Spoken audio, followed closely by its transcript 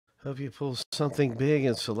Hope you pull something big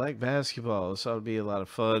in select basketball. This ought to be a lot of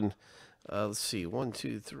fun. Let's see. 1,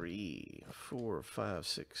 2, 3, 4, 5,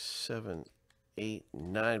 6, 7, 8,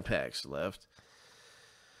 9 packs left.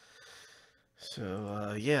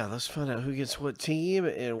 So, yeah, let's find out who gets what team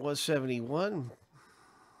in 171.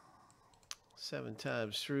 7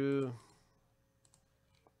 times through.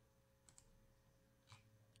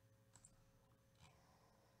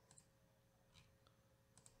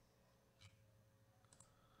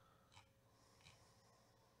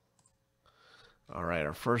 All right,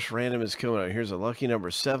 our first random is coming out. Here's a lucky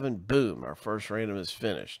number 7. Boom, our first random is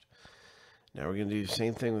finished. Now we're going to do the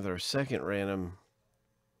same thing with our second random.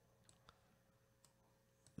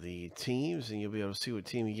 The teams, and you'll be able to see what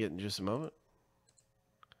team you get in just a moment.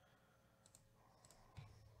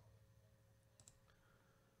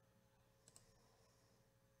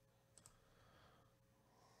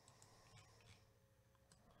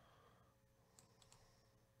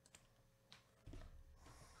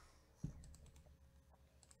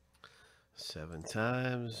 Seven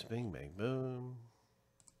times. Bing, bang, boom.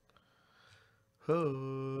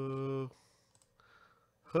 Ho.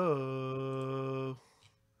 Ho.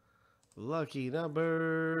 Lucky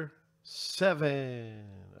number 7.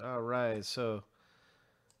 All right, so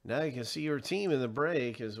now you can see your team in the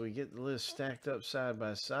break as we get the list stacked up side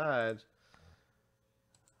by side.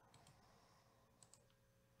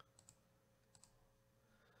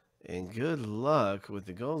 And good luck with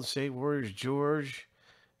the Golden State Warriors, George.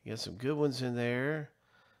 You got some good ones in there.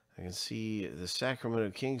 I can see the Sacramento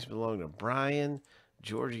Kings belong to Brian.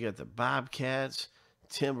 George, you got the Bobcats,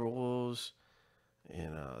 Timberwolves.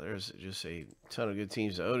 And there's just a ton of good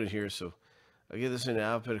teams to own it here. So I'll get this in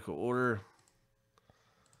alphabetical order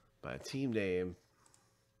by team name.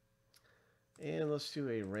 And let's do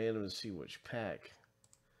a random and see which pack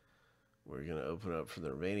we're going to open up for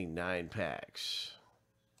the remaining 9 packs.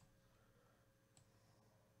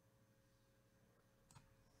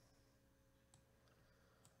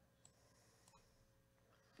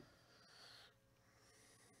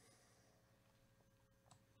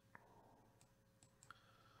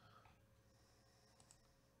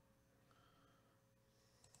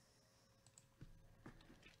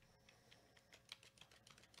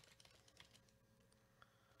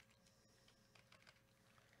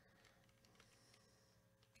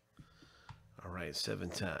 All right, 7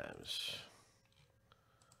 times.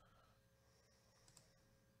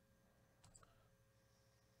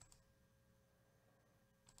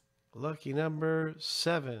 Lucky number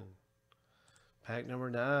 7. Pack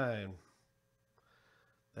number 9.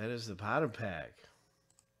 That is the bottom pack.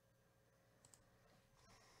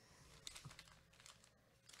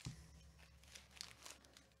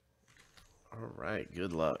 All right,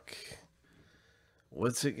 good luck.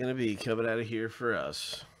 What's it going to be coming out of here for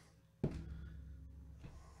us?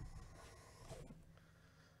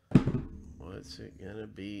 What's it going to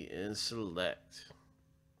be in select?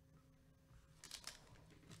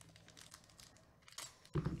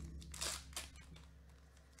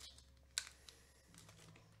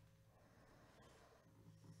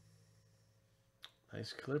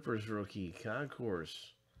 Nice Clippers rookie,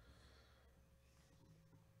 Concourse.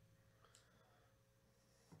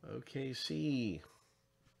 OKC.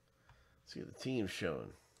 Let's see what the team's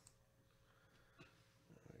showing.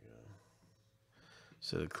 There we go.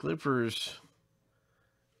 So the Clippers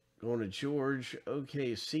going to George.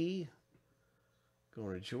 OKC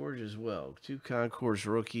going to George as well. 2 Concourse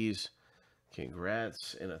rookies.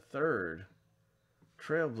 Congrats. And a third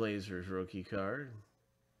Trailblazers rookie card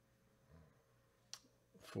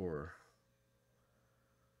for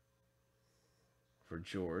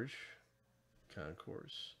George.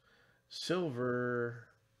 Concourse. Silver.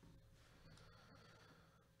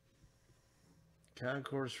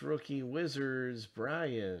 Concourse rookie Wizards,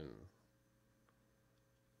 Brian.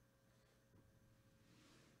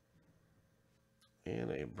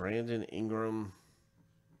 And a Brandon Ingram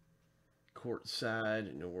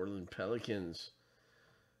courtside New Orleans Pelicans.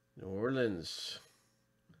 New Orleans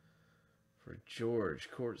for George,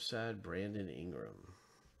 courtside Brandon Ingram.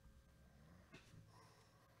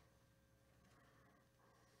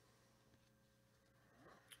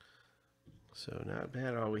 So not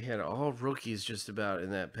bad. We had all rookies just about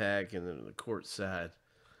in that pack, and then the court side,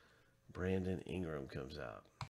 Brandon Ingram comes out.